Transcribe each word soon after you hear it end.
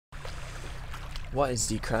What is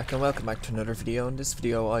the crack, and welcome back to another video. In this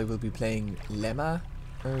video I will be playing Lemma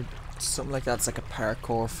or something like that. It's like a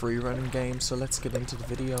parkour free running game, so let's get into the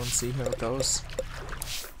video and see how it goes.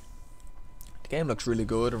 The game looks really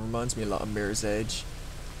good. It reminds me a lot of Mirror's Edge.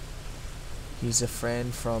 He's a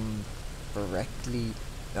friend from Berkeley.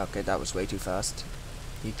 Okay, that was way too fast.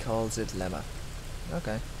 He calls it Lemma.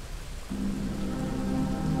 Okay.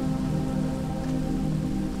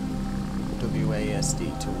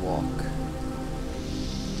 WASD to walk.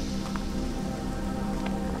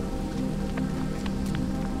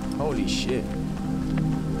 Holy shit.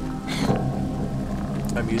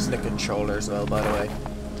 I'm using the controller as well, by the way.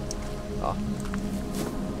 Oh.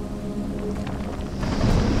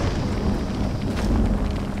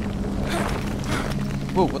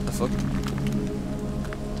 Whoa, what the fuck?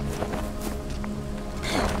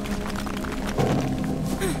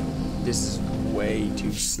 This is way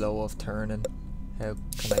too slow of turning. How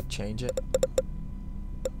can I change it?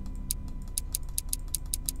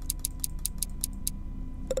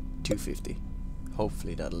 $250.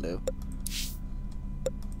 Hopefully that'll do.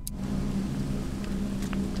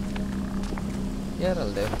 Yeah,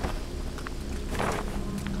 that'll do.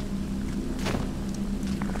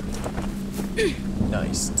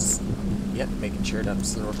 Nice. Yep, making sure that I'm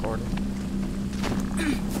still recording.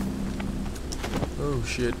 Oh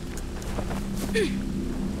shit.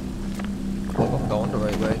 Hope I'm going the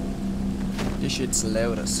right way. This shit's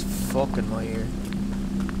loud as fuck in my ear.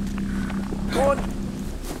 Go on!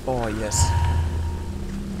 Oh yes.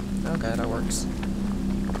 Okay, that works.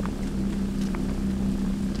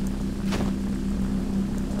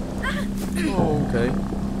 Oh, okay.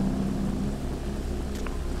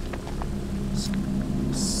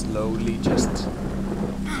 Slowly just...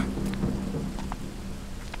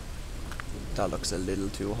 That looks a little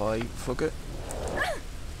too high. Fuck it.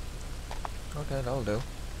 Okay, that'll do.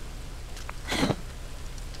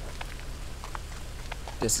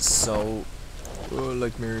 This is so... Oh,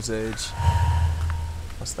 like Mirror's Edge.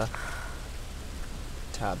 What's that?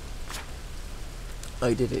 Tab.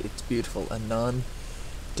 I did it. It's beautiful. A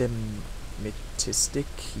non-deterministic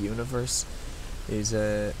universe is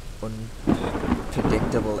a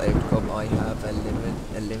unpredictable outcome. I have a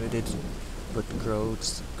limited but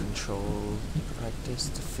growth control practice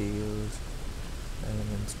the field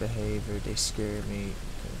elements behavior. They scare me.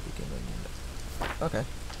 Okay.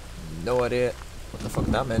 No idea what the fuck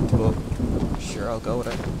that meant, but sure, I'll go with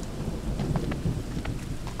it.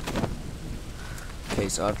 Okay,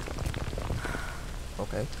 so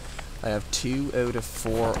I have 2 out of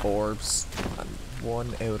 4 orbs and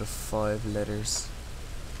 1 out of 5 letters.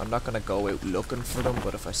 I'm not gonna go out looking for them,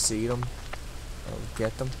 but if I see them, I'll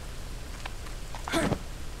get them.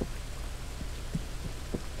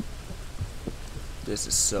 This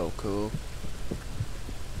is so cool.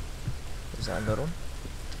 Is that another one?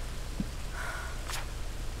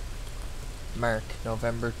 Mark,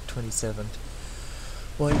 November 27th.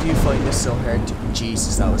 Why do you find this so hard to...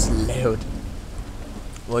 Jesus, that was loud.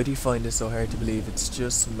 Why do you find this so hard to believe? It's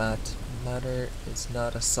just math. Matter is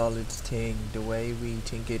not a solid thing. The way we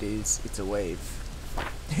think it is, it's a wave.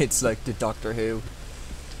 It's like the Doctor Who.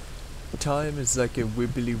 Time is like a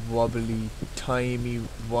wibbly wobbly, timey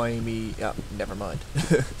wimey. Yeah, never mind.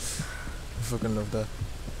 I fucking love that.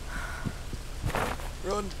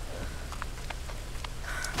 Run!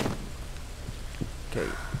 Okay,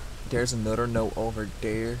 there's another note over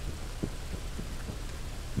there.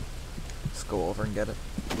 Let's go over and get it.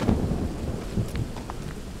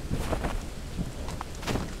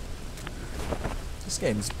 This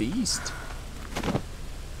game's beast.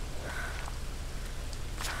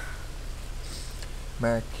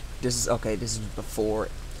 Mark, this is okay. This is before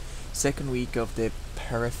second week of the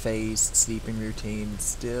paraphase sleeping routine.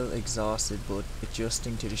 Still exhausted, but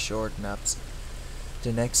adjusting to the short naps.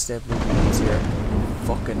 The next step will be easier.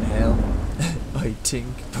 Fucking hell, I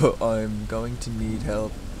think, but I'm going to need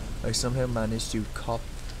help. I somehow managed to cope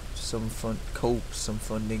some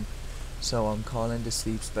funding, so I'm calling the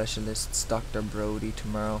sleep specialist, Dr. Brody,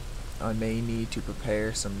 tomorrow. I may need to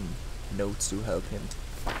prepare some notes to help him.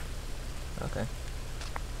 Okay.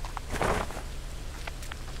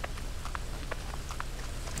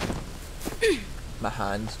 My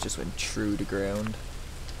hand just went through the ground.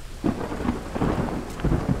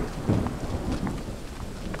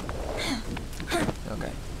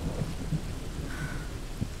 Okay.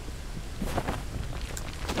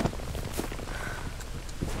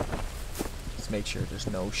 Let's make sure there's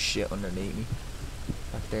no shit underneath me.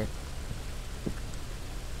 Back there.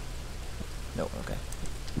 No, okay.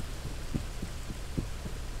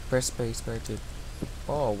 Press spacebar to...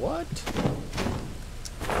 Oh, what?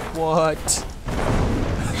 What?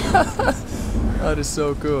 That is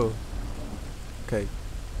so cool. Okay.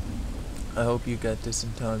 I hope you get this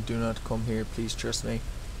in time. Do not come here, please trust me.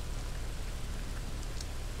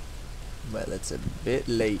 Well, it's a bit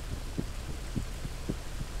late.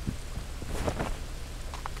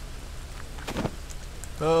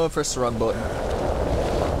 Oh, press the wrong button.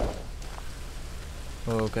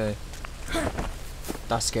 Okay.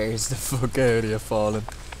 That scares the fuck out of you falling.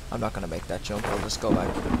 I'm not gonna make that jump, I'll just go back.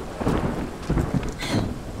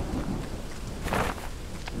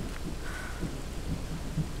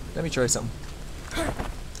 Let me try something.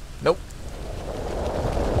 Nope.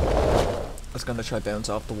 I was gonna try bounce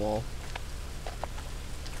off the wall.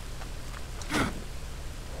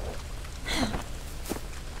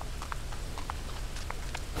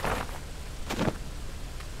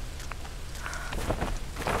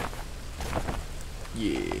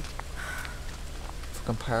 Yeah.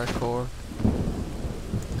 Fucking parkour.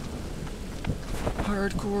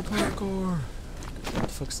 Parkour. What the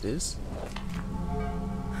fuck's this?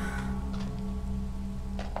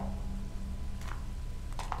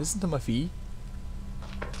 Listen to my feet.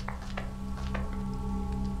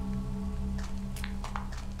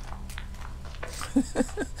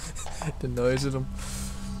 The noise of them.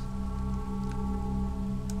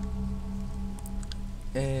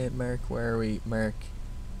 Mark, where are we? Mark,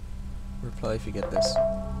 reply if you get this.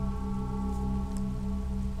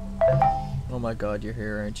 Oh my god, you're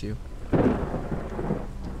here, aren't you?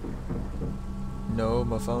 No,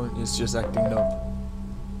 my phone is just acting up.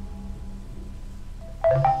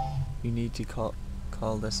 You need to call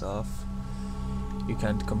this off. You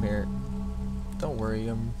can't come here. Don't worry,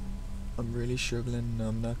 I'm really struggling.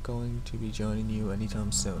 I'm not going to be joining you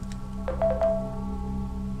anytime soon.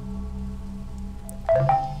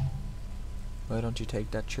 Why don't you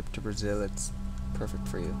take that trip to Brazil? It's perfect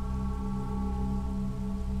for you.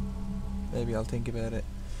 Maybe I'll think about it.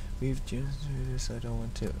 We've just do this. I don't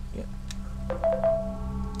want to. Yeah.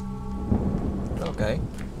 Okay.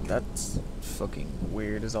 That's fucking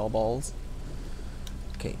weird as all balls.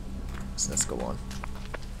 Okay. So let's go on.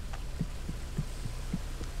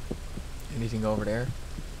 Anything over there?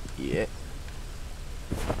 Yeah.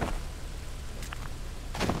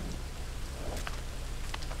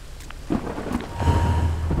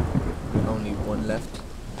 Only one left.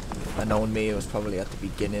 And knowing me, it was probably at the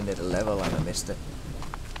beginning of the level and I missed it.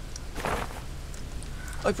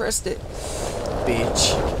 I pressed it!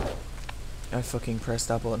 Bitch. I fucking pressed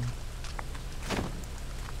that button.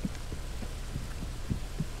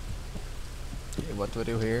 Okay, what do I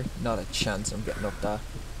do here? Not a chance I'm getting up that.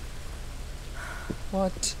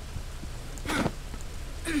 What?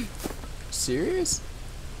 Serious?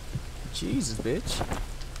 Jesus, bitch.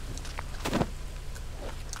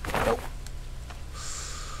 Nope.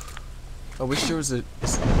 I wish there was a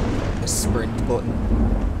sprint button.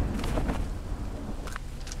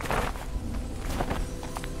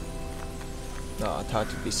 No, I thought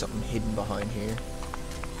there'd be something hidden behind here.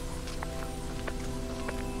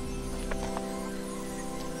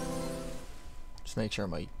 Just make sure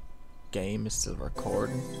my game is still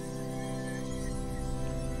recording.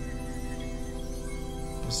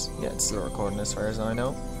 Yeah, it's still recording as far as I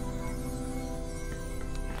know.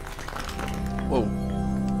 Whoa.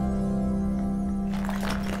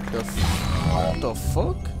 What the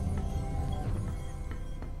fuck?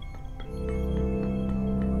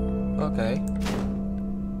 Okay.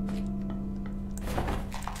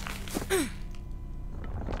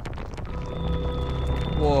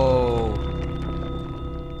 Whoa.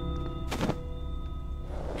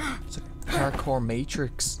 It's a parkour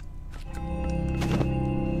matrix.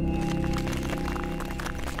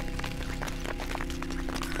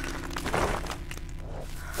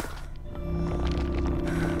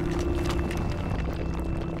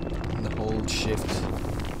 And the hold shift.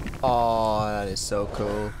 Oh, that is so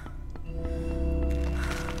cool.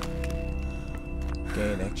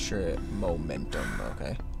 Gain extra momentum,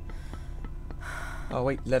 okay. Oh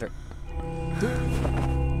wait, letter.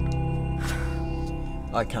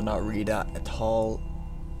 I cannot read that at all.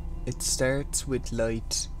 It starts with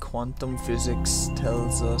light. Quantum physics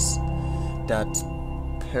tells us that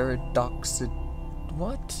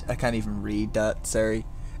what? I can't even read that, sorry.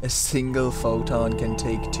 A single photon can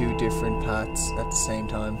take two different paths at the same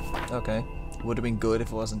time. Okay. Would have been good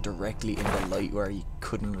if it wasn't directly in the light where you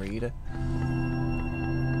couldn't read it.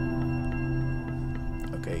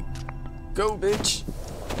 Okay. Go, bitch!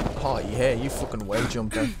 Oh yeah, you fucking well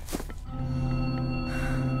jumped there.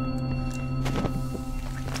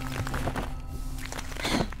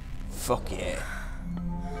 Fuck yeah.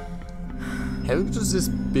 How does this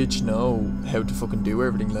bitch know how to fucking do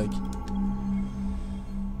everything, like?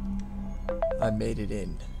 I made it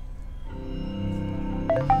in.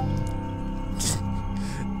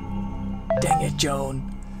 Dang it,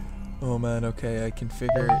 Joan. Oh man, okay, I can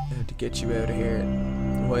figure how to get you out of here.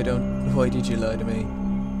 Why did you lie to me?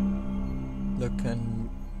 Look, can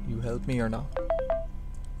you help me or not?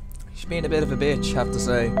 She's being a bit of a bitch, have to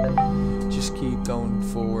say. Just keep going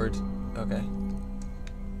forward. Okay.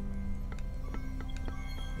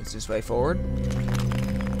 Is this way forward?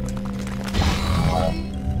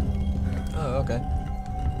 Oh, okay.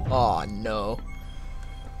 Oh no.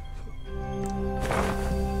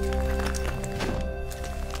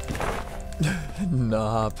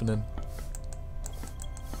 Not happening.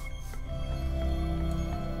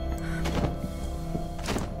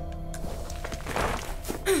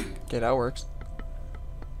 Okay, that works.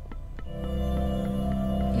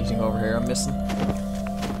 Anything over here I'm missing?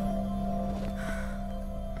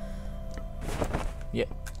 Yeah.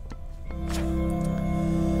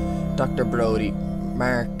 Dr. Brody,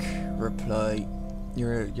 Mark, reply.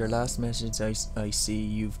 Your last message I see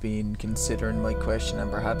you've been considering my question and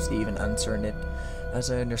perhaps even answering it. As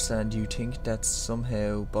I understand, you think that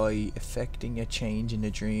somehow by effecting a change in the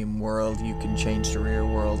dream world you can change the real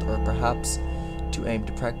world, or perhaps to aim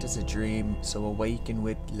to practice a dream so awaken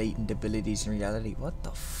with latent abilities in reality. What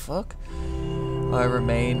the fuck? I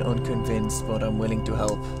remain unconvinced, but I'm willing to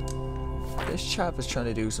help. This chap is trying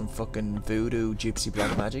to do some fucking voodoo gypsy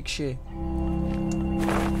black magic shit.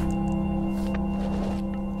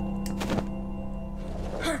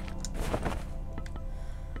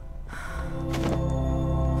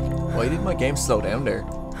 Why did my game slow down there?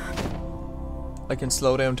 I can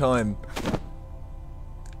slow down time.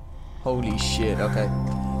 Holy shit, okay.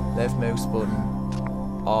 Left mouse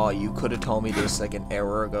button. Oh, you could have told me this like an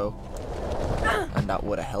hour ago. And that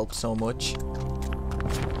would have helped so much.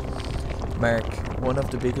 Mark, one of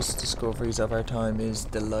the biggest discoveries of our time is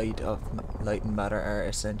the light and matter are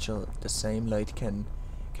essential. The same light can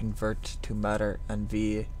convert to matter and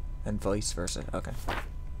vice versa. Okay.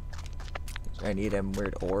 Is there any of them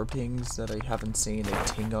weird orb things that I haven't seen a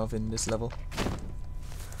thing of in this level?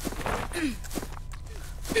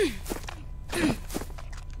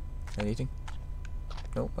 Anything?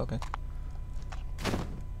 No? Okay.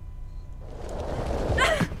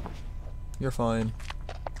 You're fine.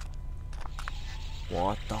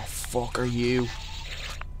 What the fuck are you?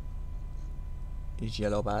 Is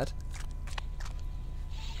yellow bad?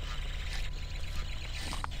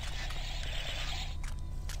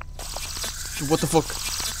 What the fuck?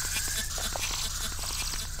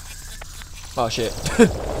 Oh shit.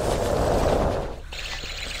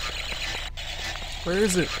 Where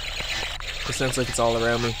is it? It sounds like it's all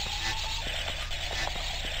around me.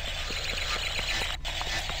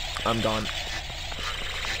 I'm gone.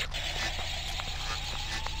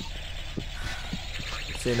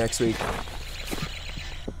 See you next week.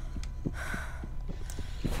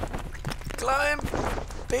 Climb!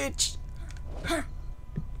 Bitch!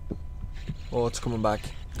 Oh, it's coming back.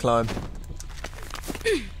 Climb.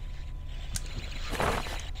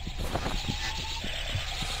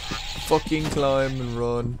 Fucking climb and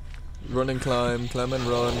run. Run and climb and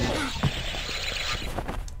run.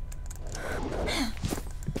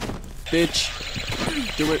 Bitch!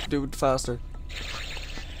 Do it faster.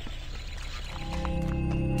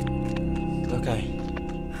 Okay.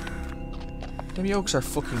 Them yolks are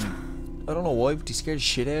fucking... I don't know why, but they scare the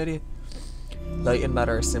shit out of you. Light and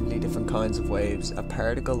matter are simply different kinds of waves. A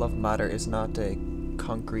particle of matter is not a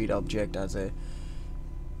concrete object as a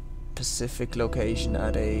specific location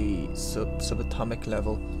at a subatomic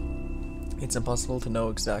level. It's impossible to know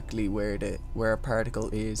exactly where a particle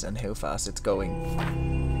is and how fast it's going.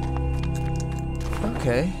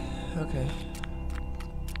 Okay.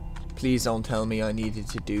 Please don't tell me I needed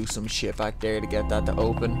to do some shit back there to get that to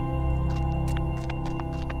open.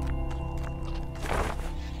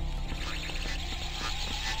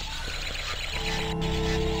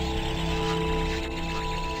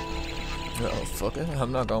 Oh, fuck it.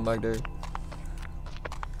 I'm not going back there.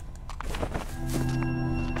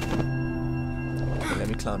 Okay, let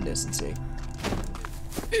me climb this and see.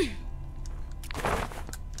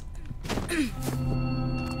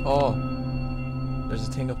 Oh, there's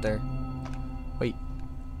a thing up there. Wait.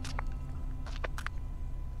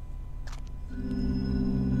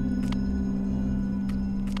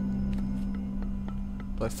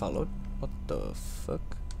 I followed? What the fuck?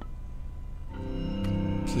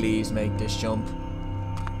 Please make this jump.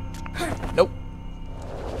 Nope.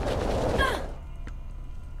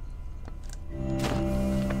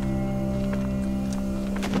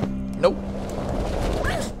 Nope.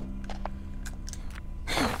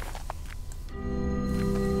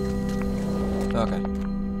 Okay.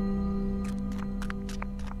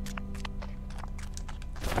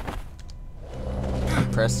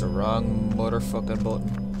 pressed the wrong motherfucking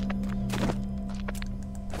button.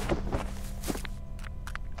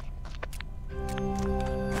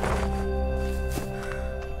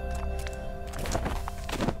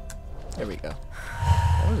 There we go.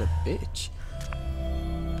 That was a bitch.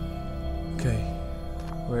 Okay.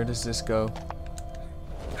 Where does this go?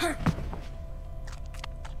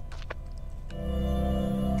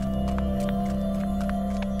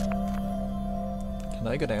 Can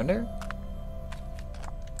I go down there?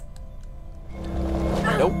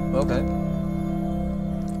 Nope. Okay.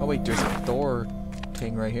 Oh wait, there's a door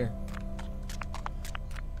thing right here.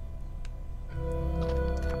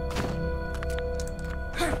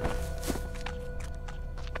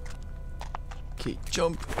 Okay,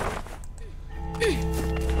 jump.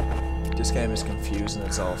 This game is confusing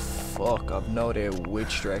as all fuck. I've no idea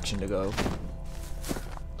which direction to go.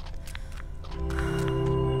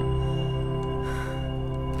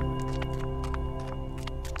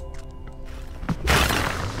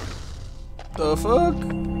 The fuck?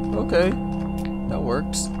 Okay. That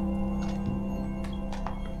works.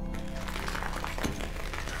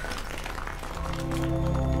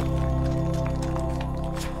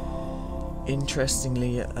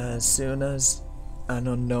 Interestingly, as soon as an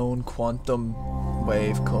unknown quantum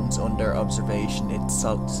wave comes under observation, it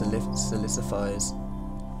solidifies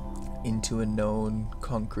into a known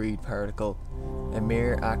concrete particle, a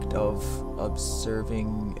mere act of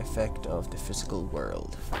observing effect of the physical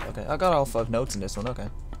world. Okay, I got all 5 notes in this one, okay.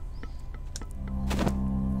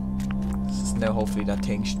 So now hopefully that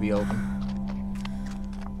thing should be open.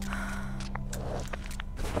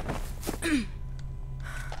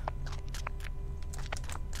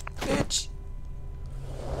 Bitch!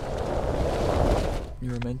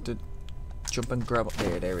 You were meant to jump and grab up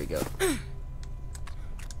there, there we go.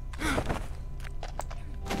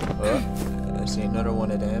 Oh, I see another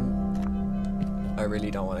one of them. I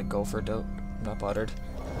really don't want to go for it though. I'm not bothered.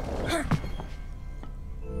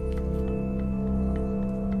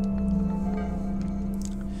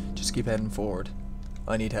 Just keep heading forward.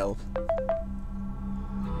 I need help.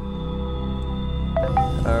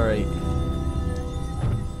 Alright.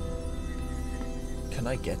 Can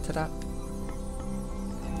I get to that?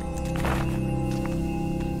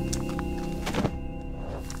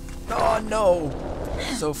 Oh no!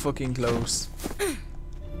 So fucking close.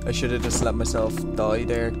 I should have just let myself die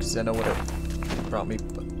there, because then I would have brought me.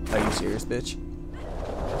 Are you serious, bitch?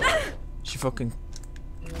 She fucking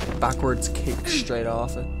backwards kicked straight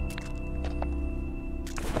off it.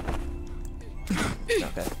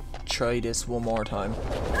 Okay, try this one more time.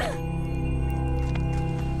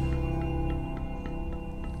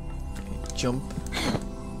 Okay, jump.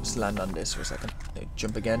 Just land on this for a second. Okay,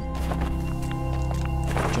 jump again.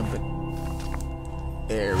 Jump it.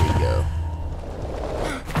 There we go.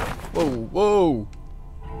 Whoa, whoa!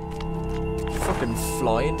 You fucking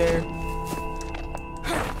flying there?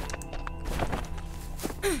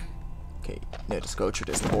 Okay, now just go through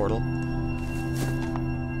this portal.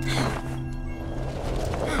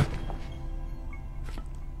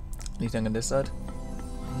 Anything on this side?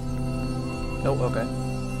 Nope, okay.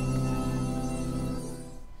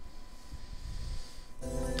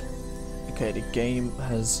 Okay, the game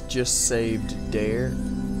has just saved there.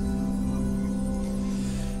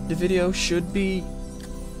 The video should be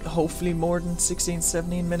hopefully more than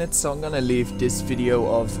 16-17 minutes, so I'm gonna leave this video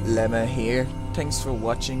of Lemma here. Thanks for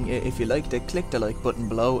watching. If you liked it, click the like button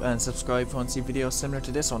below and subscribe if you want to see videos similar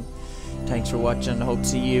to this one. Thanks for watching. I hope to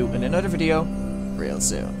see you in another video real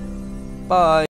soon. Bye.